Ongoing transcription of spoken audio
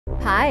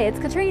Hi, it's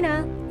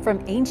Katrina!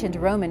 From ancient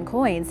Roman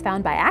coins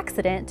found by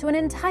accident to an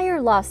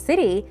entire lost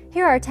city,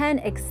 here are 10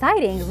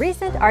 exciting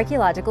recent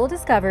archaeological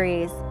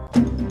discoveries.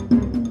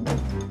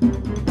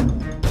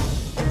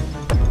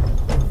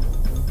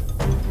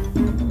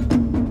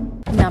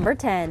 Number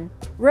 10.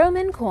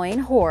 Roman coin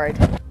hoard.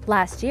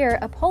 Last year,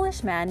 a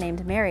Polish man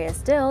named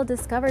Mariusz Dyl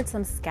discovered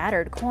some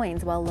scattered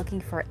coins while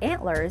looking for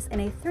antlers in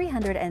a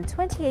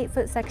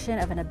 328-foot section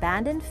of an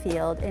abandoned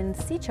field in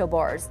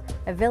Cichobórz,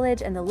 a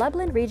village in the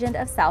Lublin region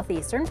of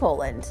southeastern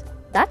Poland.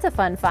 That's a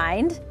fun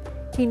find!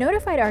 He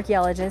notified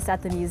archaeologists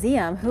at the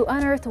museum, who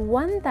unearthed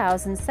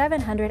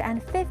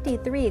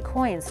 1,753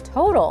 coins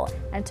total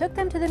and took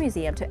them to the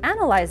museum to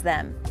analyze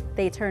them.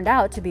 They turned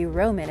out to be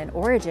Roman in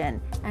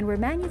origin and were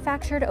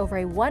manufactured over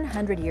a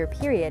 100-year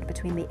period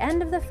between the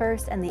end of the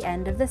 1st and the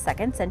end of the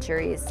 2nd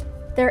centuries.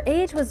 Their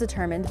age was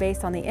determined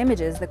based on the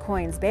images the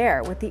coins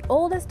bear, with the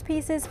oldest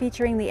pieces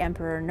featuring the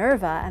Emperor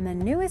Nerva and the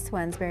newest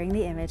ones bearing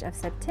the image of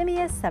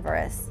Septimius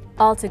Severus.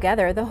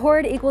 Altogether, the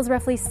hoard equals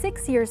roughly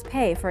 6 years'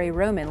 pay for a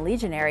Roman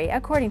legionary,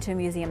 according to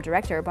museum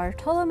director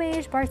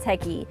Bartolomew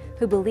Bartecki,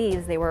 who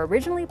believes they were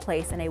originally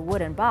placed in a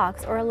wooden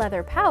box or a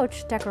leather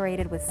pouch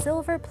decorated with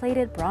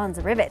silver-plated bronze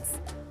rivets,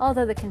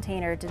 although the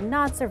container did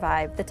not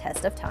survive the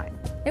test of time.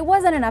 It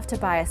wasn't enough to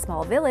buy a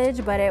small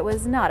village, but it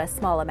was not a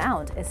small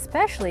amount,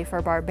 especially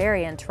for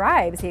barbarian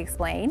tribes, he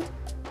explained.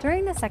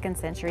 During the 2nd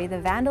century, the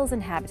Vandals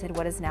inhabited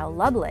what is now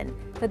Lublin,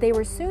 but they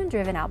were soon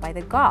driven out by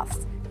the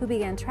Goths, who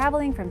began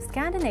traveling from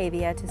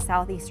Scandinavia to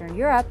southeastern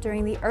Europe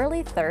during the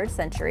early 3rd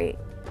century.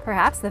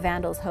 Perhaps the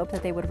Vandals hoped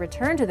that they would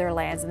return to their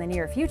lands in the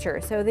near future,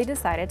 so they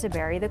decided to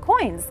bury the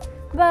coins.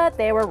 But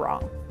they were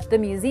wrong. The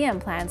museum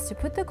plans to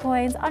put the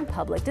coins on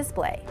public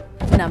display.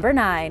 Number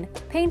 9.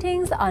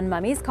 Paintings on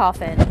Mummy's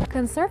Coffin.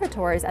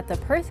 Conservators at the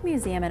Perth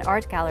Museum and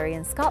Art Gallery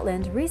in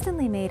Scotland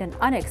recently made an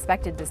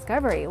unexpected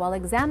discovery while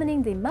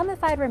examining the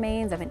mummified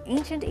remains of an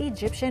ancient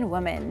Egyptian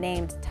woman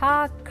named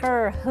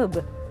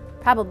Atapuerca.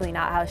 Probably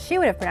not how she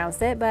would have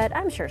pronounced it, but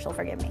I'm sure she'll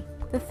forgive me.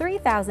 The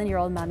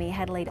 3,000-year-old mummy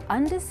had laid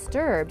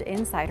undisturbed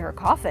inside her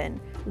coffin.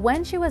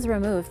 When she was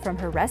removed from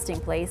her resting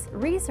place,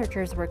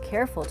 researchers were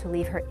careful to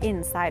leave her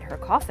inside her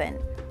coffin.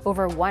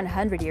 Over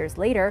 100 years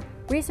later,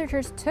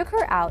 researchers took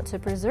her out to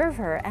preserve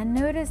her and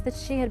noticed that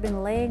she had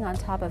been laying on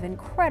top of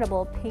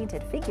incredible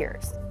painted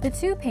figures. The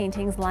two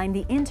paintings line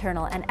the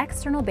internal and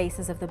external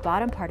bases of the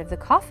bottom part of the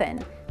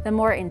coffin. The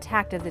more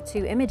intact of the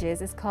two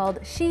images is called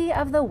She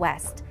of the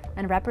West,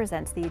 and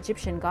represents the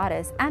Egyptian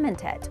goddess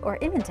Amentet, or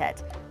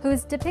Imentet, who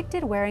is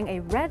depicted wearing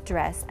a red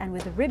dress and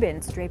with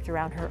ribbons draped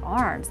around her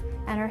arms,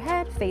 and her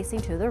head facing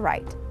to the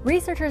right.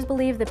 Researchers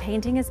believe the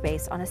painting is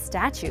based on a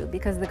statue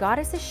because the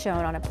goddess is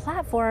shown on a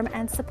platform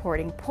and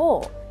supporting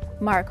pole.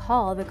 Mark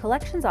Hall, the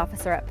collections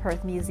officer at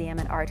Perth Museum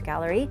and Art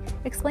Gallery,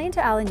 explained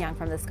to Alan Young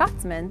from The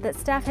Scotsman that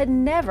staff had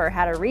never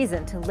had a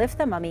reason to lift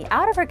the mummy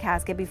out of her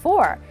casket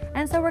before,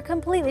 and so were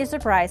completely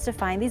surprised to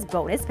find these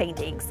bonus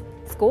paintings.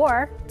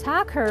 Score!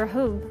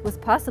 Atapuerca was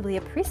possibly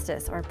a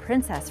priestess or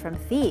princess from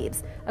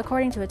Thebes,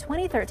 according to a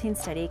 2013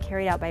 study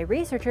carried out by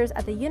researchers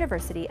at the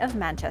University of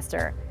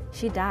Manchester.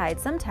 She died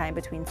sometime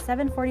between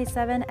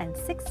 747 and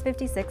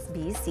 656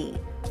 BC,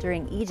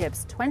 during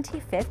Egypt's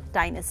 25th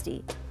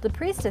dynasty. The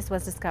priestess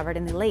was discovered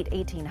in the late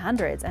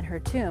 1800s, and her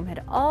tomb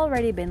had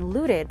already been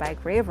looted by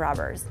grave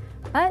robbers,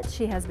 but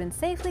she has been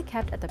safely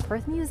kept at the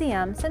Perth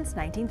Museum since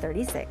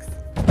 1936.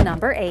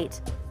 Number 8.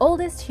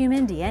 Oldest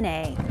human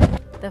DNA.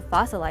 The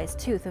fossilized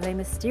tooth of a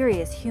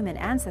mysterious human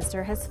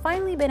ancestor has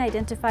finally been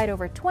identified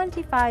over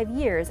 25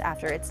 years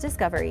after its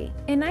discovery.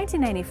 In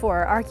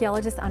 1994,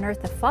 archaeologists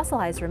unearthed the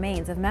fossilized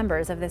remains of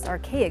members of this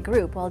archaic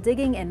group while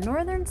digging in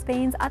northern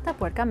Spain's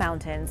Atapuerca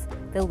mountains.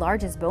 The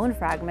largest bone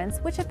fragments,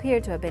 which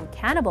appeared to have been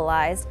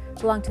cannibalized,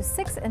 belong to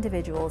 6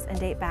 individuals and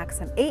date back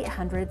some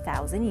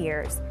 800,000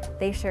 years.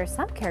 They share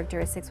some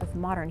characteristics with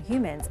modern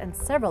humans and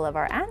several of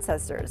our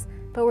ancestors,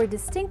 but were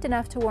distinct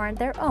enough to warrant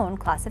their own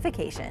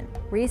classification.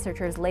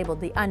 Researchers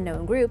labeled the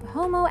unknown group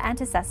Homo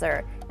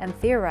ancestor and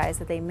theorized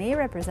that they may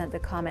represent the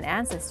common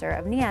ancestor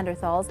of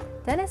Neanderthals,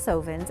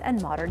 Denisovans,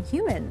 and modern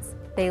humans.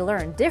 They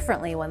learned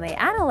differently when they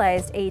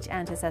analyzed H.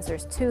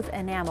 ancestor's tooth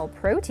enamel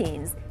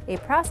proteins, a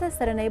process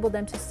that enabled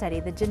them to study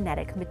the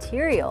genetic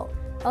material.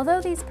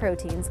 Although these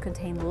proteins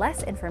contain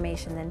less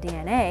information than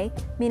DNA,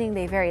 meaning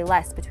they vary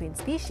less between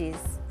species,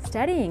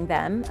 studying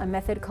them, a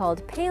method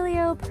called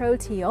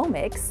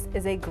paleoproteomics,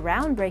 is a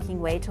groundbreaking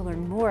way to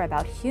learn more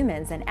about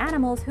humans and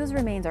animals whose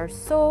remains are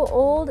so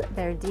old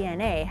their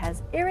DNA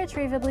has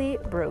irretrievably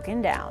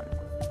broken down.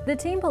 The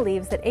team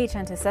believes that H.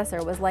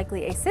 ancestor was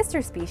likely a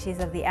sister species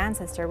of the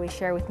ancestor we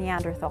share with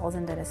Neanderthals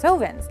and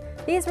Denisovans.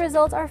 These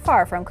results are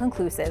far from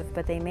conclusive,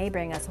 but they may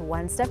bring us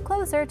one step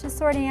closer to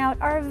sorting out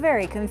our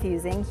very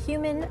confusing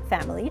human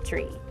family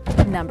tree.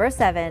 Number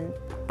 7.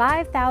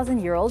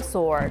 5,000-year-old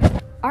sword.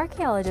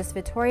 Archaeologist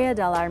Vittoria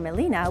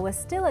dell'Armelina was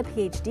still a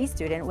PhD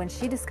student when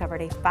she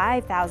discovered a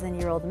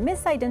 5,000-year-old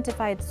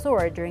misidentified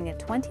sword during a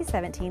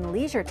 2017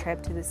 leisure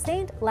trip to the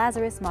St.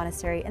 Lazarus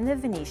Monastery in the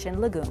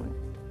Venetian Lagoon.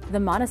 The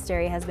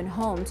monastery has been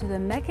home to the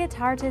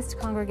Mekhitartist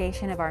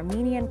congregation of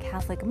Armenian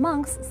Catholic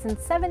monks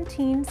since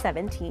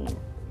 1717.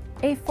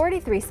 A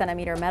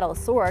 43-centimeter metal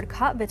sword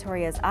caught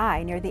Victoria's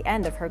eye near the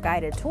end of her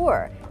guided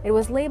tour. It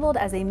was labeled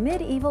as a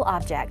medieval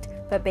object,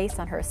 but based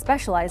on her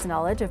specialized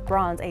knowledge of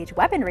Bronze Age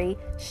weaponry,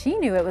 she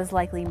knew it was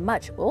likely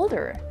much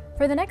older.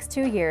 For the next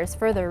 2 years,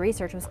 further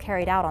research was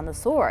carried out on the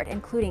sword,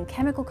 including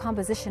chemical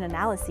composition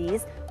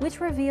analyses,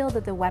 which revealed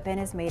that the weapon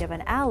is made of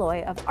an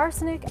alloy of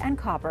arsenic and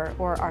copper,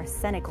 or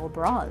arsenical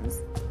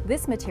bronze.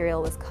 This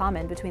material was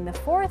common between the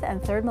 4th and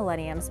 3rd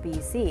millenniums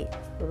BC,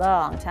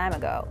 long time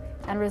ago,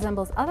 and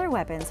resembles other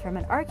weapons from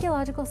an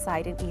archaeological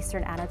site in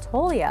eastern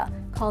Anatolia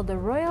called the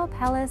Royal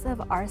Palace of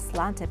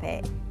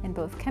Arslantepe, in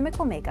both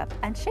chemical makeup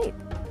and shape.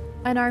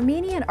 An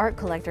Armenian art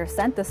collector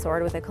sent the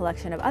sword with a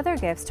collection of other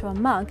gifts to a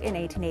monk in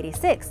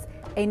 1886.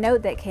 A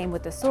note that came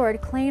with the sword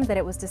claimed that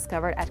it was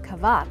discovered at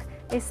Kavak,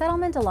 a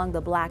settlement along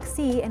the Black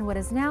Sea in what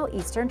is now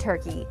eastern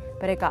Turkey,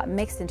 but it got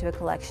mixed into a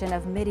collection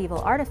of medieval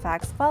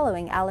artifacts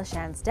following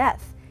Alishan's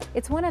death.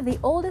 It's one of the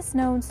oldest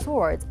known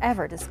swords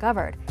ever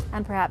discovered,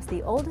 and perhaps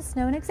the oldest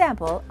known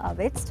example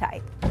of its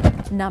type.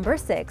 Number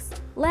 6.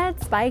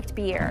 Lead-spiked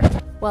beer.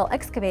 While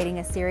excavating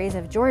a series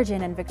of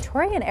Georgian and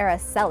Victorian-era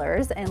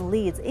cellars in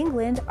Leeds,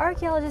 England,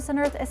 archaeologists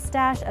unearthed a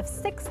stash of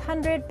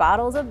 600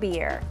 bottles of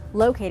beer.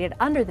 Located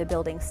under the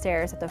building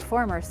stairs at the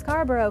former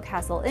Scarborough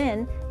Castle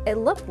Inn, it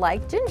looked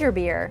like ginger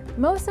beer.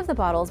 Most of the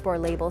bottles bore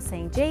labels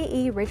saying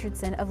J.E.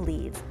 Richardson of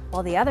Leeds,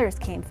 while the others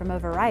came from a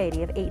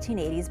variety of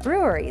 1880s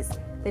breweries.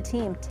 The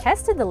team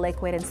tested the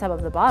liquid in some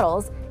of the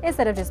bottles,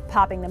 instead of just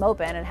popping them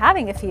open and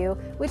having a few,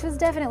 which was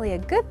definitely a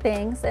good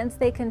thing since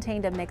they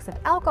contained a mix of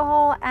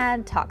alcohol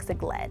and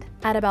toxic lead.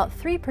 At about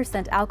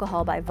 3%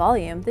 alcohol by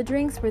volume, the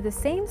drinks were the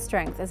same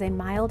strength as a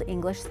mild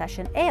English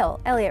session ale,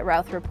 Elliot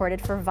Routh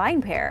reported for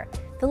VinePair.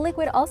 The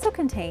liquid also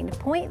contained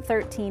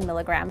 0.13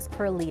 milligrams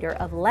per liter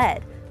of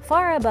lead,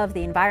 far above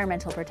the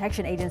Environmental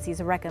Protection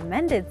Agency's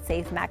recommended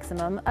safe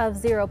maximum of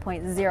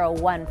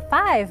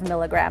 0.015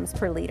 milligrams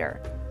per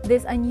liter.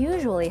 This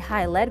unusually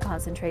high lead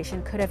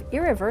concentration could have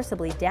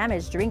irreversibly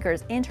damaged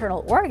drinkers'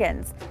 internal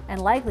organs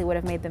and likely would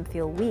have made them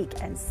feel weak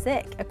and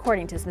sick,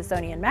 according to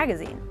Smithsonian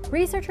Magazine.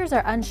 Researchers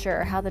are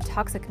unsure how the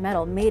toxic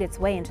metal made its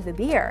way into the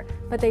beer,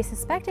 but they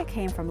suspect it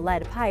came from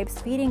lead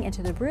pipes feeding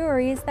into the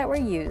breweries that were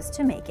used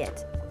to make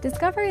it.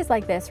 Discoveries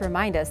like this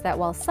remind us that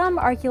while some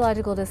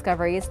archaeological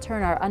discoveries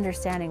turn our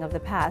understanding of the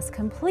past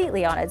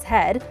completely on its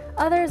head,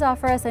 others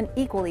offer us an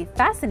equally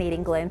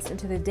fascinating glimpse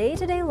into the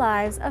day-to-day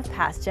lives of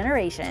past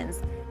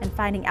generations. And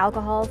finding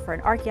alcohol for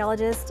an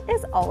archaeologist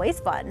is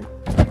always fun.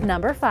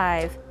 Number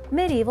 5.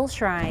 Medieval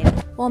shrine.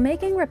 While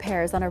making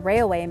repairs on a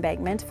railway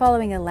embankment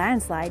following a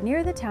landslide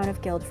near the town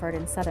of Guildford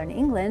in southern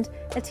England,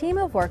 a team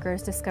of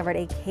workers discovered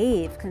a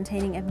cave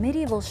containing a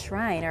medieval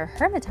shrine or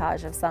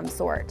hermitage of some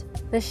sort.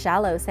 The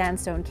shallow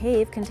sandstone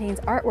cave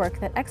contains artwork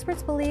that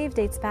experts believe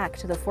dates back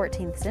to the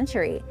 14th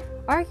century.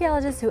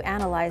 Archaeologists who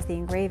analyzed the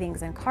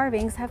engravings and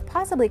carvings have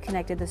possibly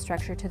connected the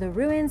structure to the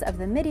ruins of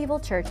the medieval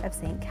Church of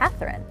St.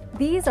 Catherine.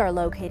 These are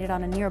located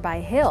on a nearby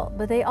hill,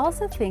 but they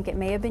also think it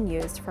may have been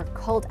used for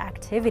cult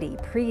activity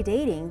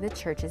predating the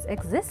church's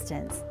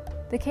existence.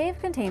 The cave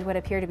contained what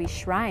appear to be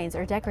shrines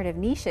or decorative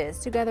niches,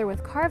 together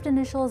with carved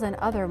initials and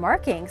other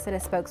markings, said a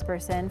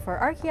spokesperson for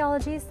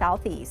Archaeology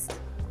Southeast.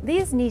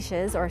 These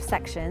niches, or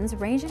sections,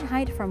 range in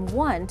height from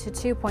 1 to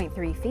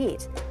 2.3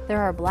 feet.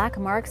 There are black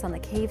marks on the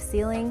cave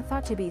ceiling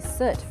thought to be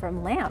soot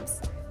from lamps.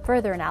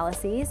 Further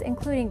analyses,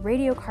 including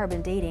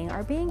radiocarbon dating,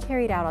 are being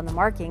carried out on the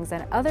markings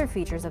and other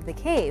features of the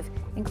cave,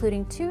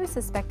 including 2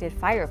 suspected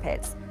fire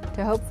pits,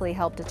 to hopefully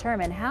help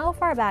determine how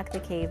far back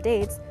the cave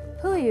dates,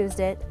 who used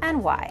it,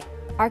 and why.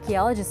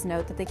 Archaeologists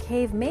note that the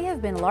cave may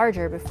have been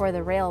larger before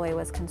the railway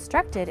was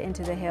constructed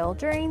into the hill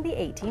during the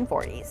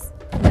 1840s.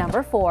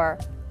 Number 4.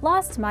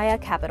 Lost Maya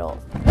capital.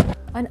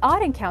 An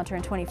odd encounter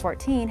in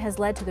 2014 has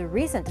led to the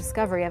recent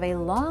discovery of a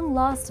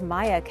long-lost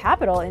Maya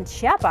capital in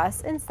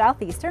Chiapas in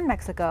southeastern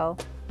Mexico.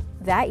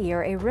 That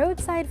year, a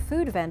roadside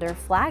food vendor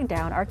flagged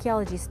down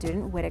archaeology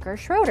student Whitaker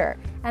Schroeder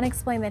and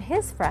explained that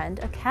his friend,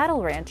 a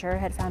cattle rancher,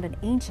 had found an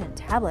ancient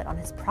tablet on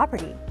his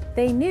property.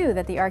 They knew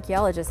that the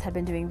archaeologists had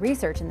been doing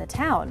research in the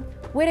town.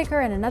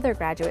 Whitaker and another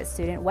graduate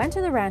student went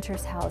to the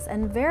rancher's house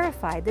and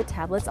verified the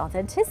tablet's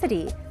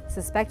authenticity.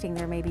 Suspecting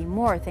there may be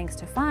more things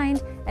to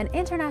find, an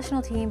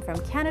international team from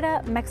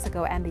Canada,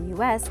 Mexico, and the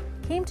US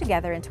came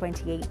together in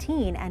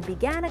 2018 and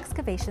began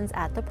excavations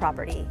at the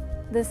property.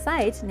 The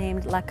site,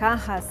 named La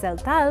Caja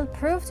Celtal,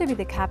 proved to be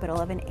the capital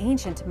of an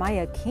ancient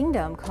Maya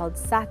kingdom called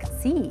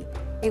Sac-Tzi.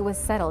 It was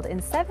settled in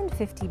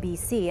 750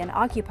 BC and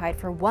occupied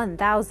for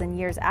 1,000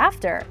 years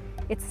after.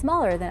 It's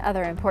smaller than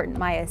other important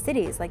Maya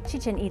cities like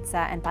Chichen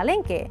Itza and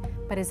Palenque,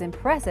 but is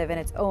impressive in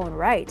its own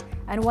right,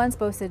 and once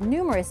boasted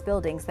numerous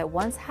buildings that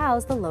once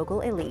housed the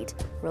local elite,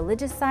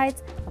 religious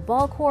sites, a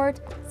ball court,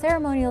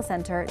 ceremonial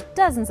center,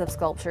 dozens of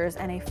sculptures,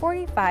 and a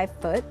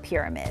 45-foot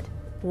pyramid.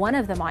 One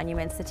of the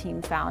monuments the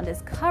team found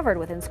is covered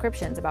with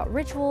inscriptions about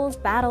rituals,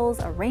 battles,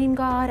 a rain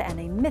god, and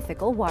a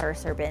mythical water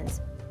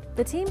serpent.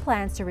 The team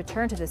plans to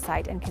return to the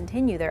site and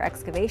continue their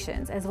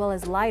excavations, as well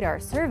as LiDAR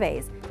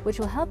surveys, which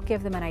will help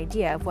give them an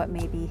idea of what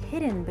may be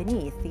hidden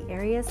beneath the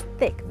area's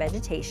thick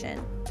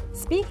vegetation.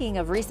 Speaking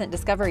of recent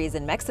discoveries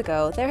in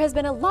Mexico, there has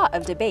been a lot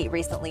of debate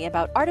recently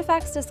about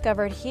artifacts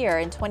discovered here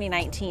in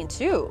 2019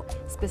 too,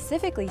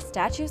 specifically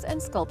statues and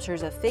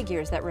sculptures of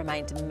figures that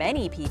remind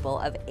many people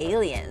of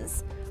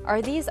aliens. Are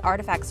these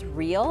artifacts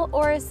real,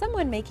 or is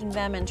someone making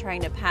them and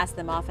trying to pass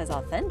them off as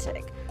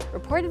authentic?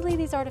 Reportedly,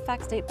 these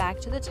artifacts date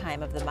back to the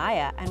time of the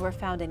Maya and were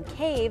found in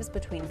caves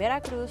between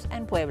Veracruz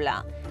and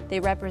Puebla. They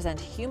represent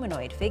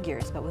humanoid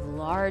figures, but with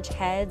large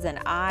heads and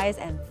eyes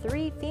and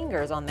 3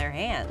 fingers on their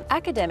hands.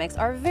 Academics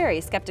are very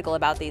skeptical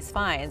about these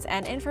finds,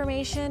 and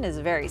information is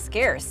very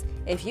scarce.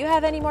 If you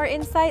have any more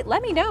insight,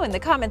 let me know in the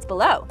comments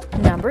below.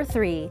 Number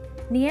 3.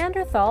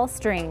 Neanderthal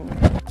string.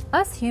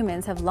 Us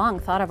humans have long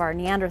thought of our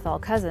Neanderthal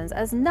cousins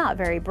as not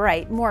very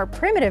bright, more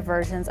primitive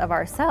versions of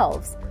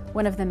ourselves.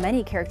 One of the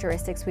many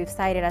characteristics we've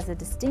cited as a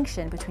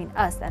distinction between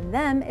us and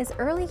them is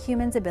early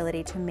humans'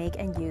 ability to make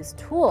and use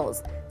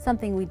tools,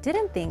 something we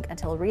didn't think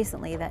until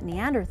recently that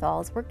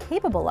Neanderthals were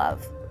capable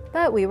of.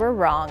 But we were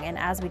wrong, and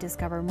as we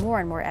discover more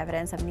and more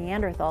evidence of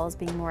Neanderthals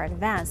being more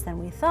advanced than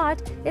we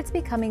thought, it's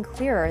becoming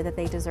clearer that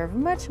they deserve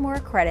much more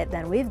credit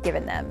than we've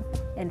given them.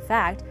 In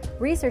fact,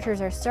 researchers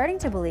are starting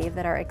to believe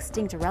that our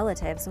extinct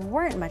relatives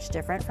weren't much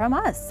different from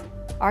us.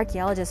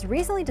 Archaeologists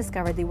recently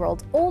discovered the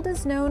world's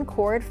oldest known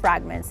Hoard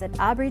fragments at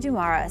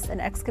Abri-du-Maras, an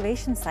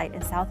excavation site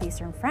in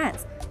southeastern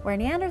France, where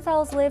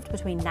Neanderthals lived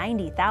between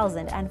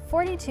 90,000 and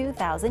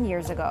 42,000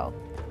 years ago.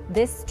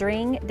 This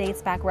string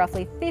dates back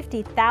roughly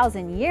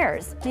 50,000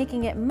 years,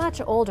 making it much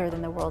older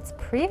than the world's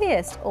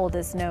previous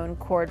oldest known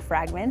Hoard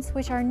fragments,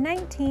 which are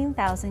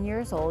 19,000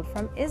 years old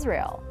from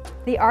Israel.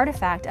 The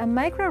artifact, a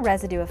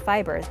micro-residue of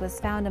fibers,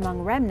 was found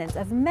among remnants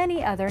of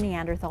many other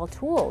Neanderthal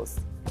tools.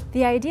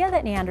 The idea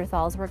that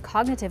Neanderthals were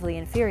cognitively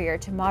inferior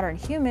to modern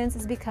humans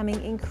is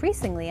becoming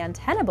increasingly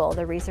untenable,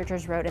 the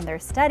researchers wrote in their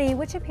study,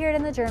 which appeared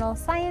in the journal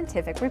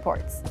Scientific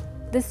Reports.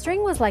 The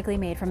string was likely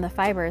made from the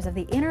fibers of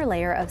the inner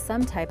layer of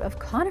some type of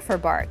conifer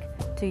bark.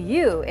 To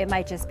you, it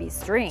might just be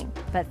string,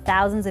 but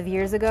thousands of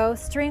years ago,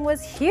 string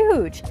was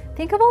huge.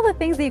 Think of all the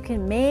things that you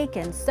can make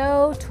and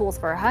sew, tools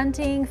for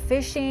hunting,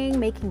 fishing,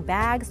 making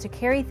bags to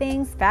carry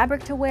things,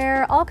 fabric to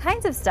wear, all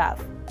kinds of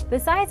stuff.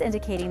 Besides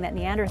indicating that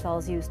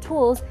Neanderthals used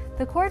tools,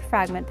 the Hoard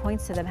fragment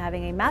points to them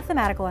having a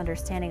mathematical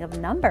understanding of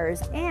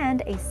numbers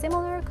and a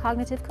similar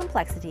cognitive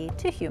complexity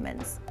to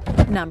humans.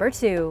 Number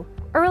 2.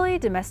 Early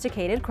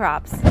domesticated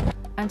crops.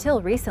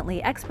 Until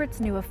recently, experts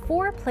knew of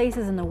 4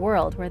 places in the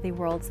world where the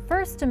world's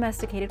first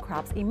domesticated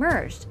crops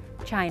emerged: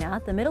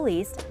 China, the Middle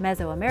East,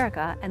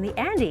 Mesoamerica, and the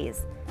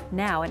Andes.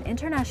 Now, an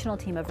international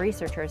team of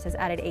researchers has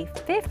added a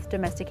 5th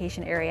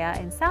domestication area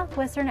in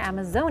southwestern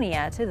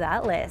Amazonia to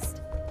that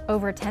list.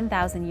 Over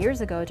 10,000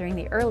 years ago, during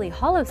the early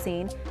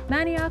Holocene,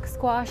 manioc,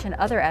 squash, and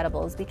other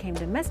edibles became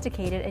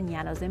domesticated in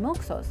Llanos de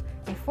Moxos,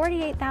 a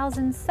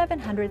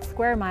 48,700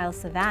 square mile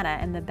savanna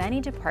in the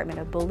Beni department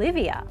of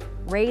Bolivia.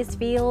 Raised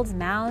fields,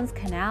 mounds,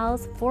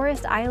 canals,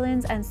 forest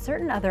islands, and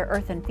certain other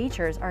earthen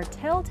features are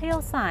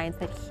telltale signs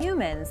that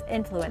humans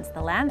influenced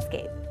the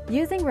landscape.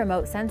 Using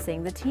remote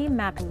sensing, the team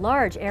mapped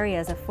large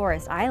areas of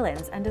forest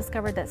islands and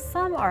discovered that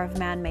some are of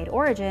man-made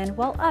origin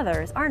while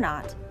others are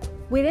not.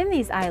 Within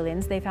these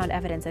islands, they found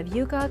evidence of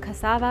yucca,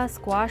 cassava,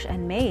 squash,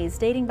 and maize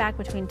dating back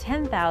between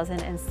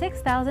 10,000 and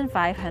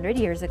 6,500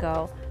 years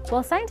ago.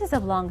 While scientists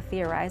have long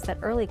theorized that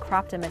early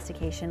crop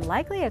domestication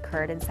likely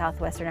occurred in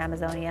southwestern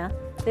Amazonia,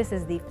 this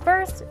is the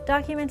first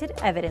documented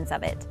evidence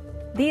of it.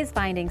 These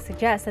findings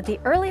suggest that the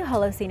early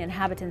Holocene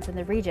inhabitants in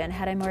the region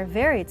had a more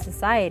varied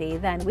society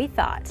than we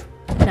thought.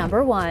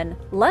 Number 1.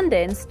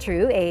 London's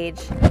true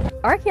age.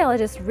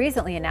 Archaeologists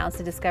recently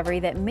announced a discovery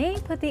that may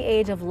put the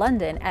age of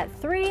London at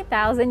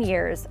 3,000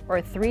 years,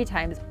 or 3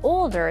 times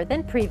older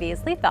than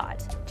previously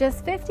thought.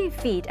 Just 50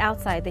 feet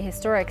outside the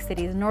historic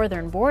city's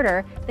northern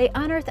border, they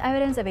unearthed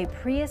evidence of a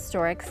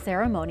prehistoric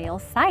ceremonial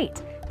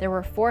site. There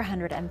were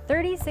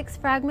 436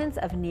 fragments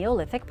of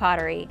Neolithic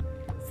pottery.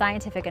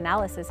 Scientific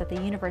analysis at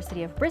the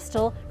University of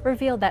Bristol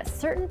revealed that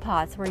certain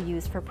pots were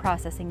used for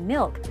processing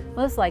milk,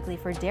 most likely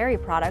for dairy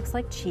products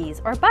like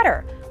cheese or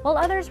butter, while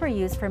others were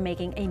used for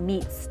making a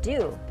meat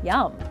stew.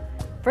 Yum!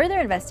 Further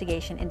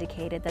investigation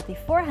indicated that the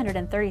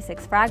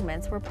 436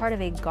 fragments were part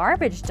of a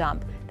garbage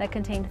dump that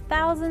contained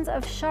thousands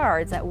of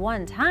shards at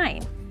one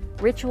time.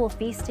 Ritual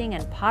feasting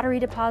and pottery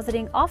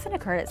depositing often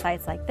occurred at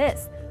sites like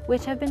this,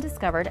 which have been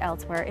discovered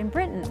elsewhere in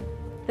Britain.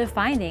 The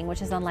finding,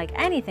 which is unlike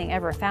anything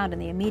ever found in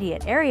the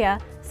immediate area,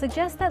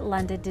 suggests that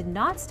London did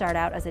not start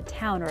out as a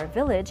town or a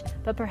village,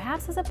 but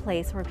perhaps as a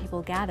place where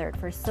people gathered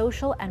for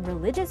social and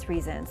religious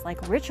reasons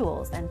like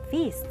rituals and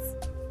feasts.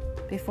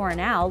 Before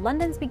now,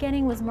 London's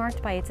beginning was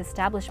marked by its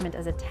establishment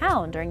as a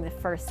town during the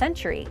 1st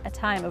century, a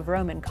time of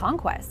Roman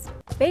conquest.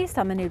 Based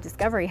on the new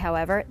discovery,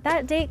 however,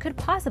 that date could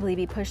possibly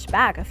be pushed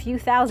back a few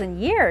thousand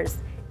years.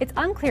 It's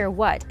unclear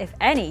what, if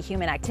any,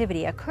 human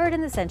activity occurred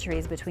in the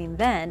centuries between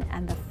then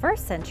and the 1st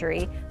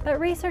century, but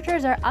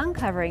researchers are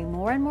uncovering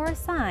more and more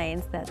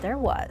signs that there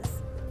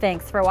was.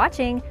 Thanks for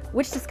watching!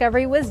 Which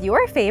discovery was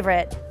your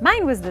favorite?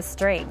 Mine was the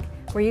string.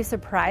 Were you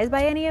surprised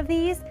by any of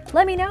these?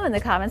 Let me know in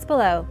the comments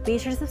below. Be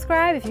sure to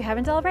subscribe if you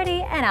haven't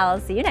already, and I'll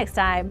see you next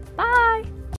time. Bye!